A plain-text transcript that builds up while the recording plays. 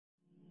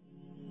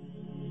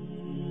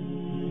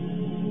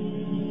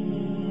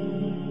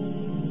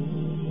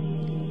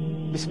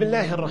بسم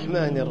الله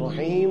الرحمن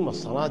الرحيم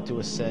والصلاة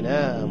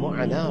والسلام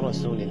على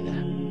رسول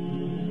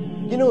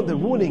الله. You know, the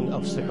ruling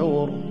of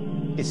suhoor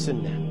is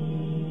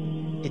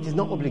sunnah. It is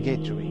not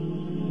obligatory.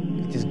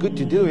 It is good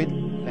to do it,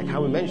 like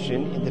how we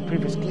mentioned in the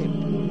previous clip.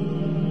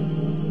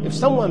 If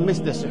someone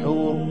missed the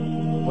suhoor,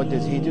 what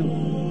does he do?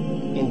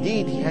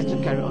 Indeed, he has to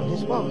carry on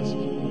his fast.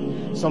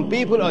 Some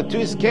people are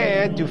too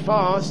scared to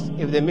fast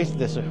if they miss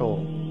the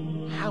suhoor.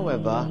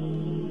 However,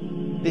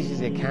 this is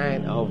a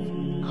kind of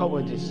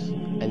cowardice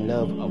and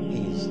love of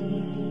ease.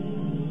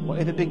 What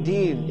is the big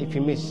deal if you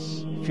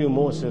miss a few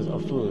morsels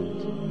of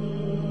food?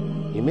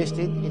 You missed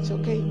it, it's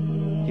okay.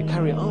 You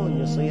carry on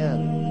your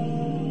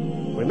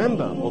siyam.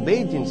 Remember,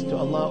 obedience to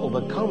Allah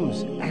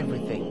overcomes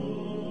everything.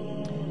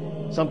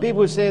 Some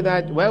people say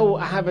that, well,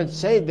 I haven't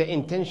said the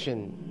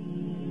intention.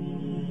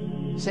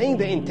 Saying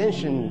the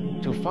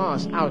intention to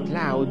fast out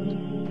loud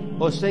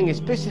or saying a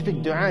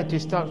specific dua to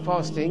start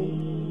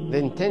fasting, the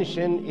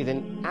intention is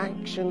an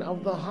action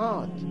of the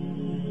heart.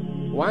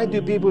 Why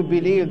do people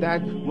believe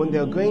that when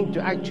they're going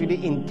to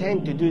actually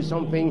intend to do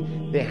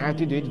something, they have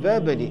to do it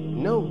verbally?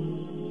 No.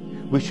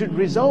 We should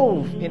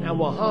resolve in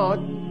our heart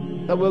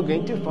that we're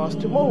going to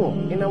fast tomorrow,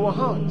 in our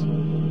heart.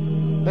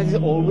 That is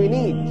all we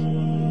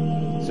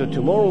need. So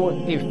tomorrow,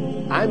 if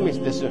I miss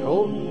the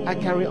suhoor, I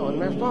carry on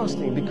my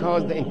fasting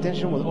because the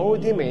intention was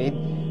already made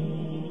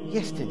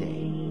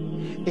yesterday.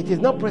 It is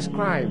not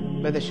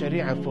prescribed by the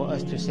Sharia for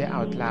us to say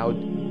out loud,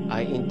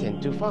 I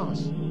intend to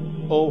fast,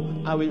 or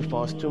I will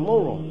fast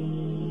tomorrow,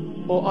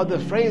 or other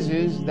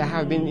phrases that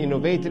have been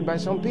innovated by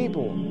some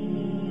people.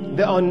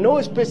 There are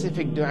no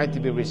specific dua to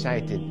be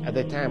recited at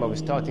the time of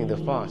starting the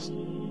fast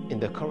in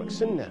the correct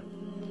sunnah.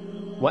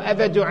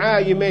 Whatever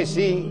dua you may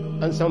see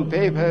on some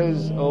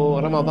papers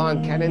or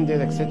Ramadan calendars,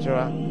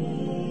 etc.,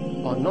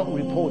 are not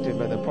reported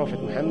by the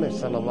Prophet Muhammad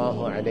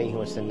sallallahu alaihi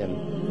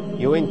wasallam.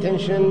 Your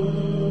intention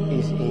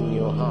is in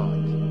your heart.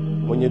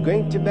 When you're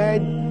going to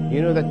bed,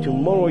 you know that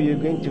tomorrow you're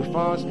going to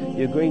fast,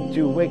 you're going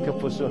to wake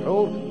up for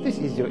suhoor. This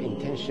is your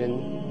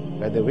intention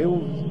by the will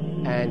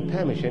and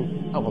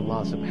permission of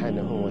Allah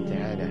subhanahu wa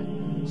ta'ala.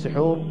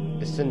 Suhoor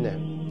is sunnah,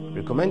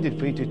 recommended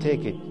for you to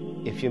take it.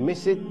 If you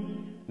miss it,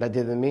 that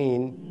doesn't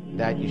mean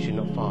that you should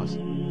not fast.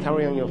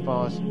 Carry on your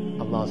fast.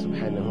 Allah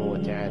subhanahu wa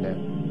ta'ala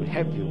will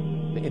help you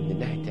بإذن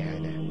الله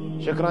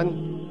تعالى. شكرا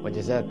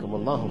وجزاكم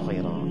الله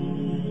خيرا.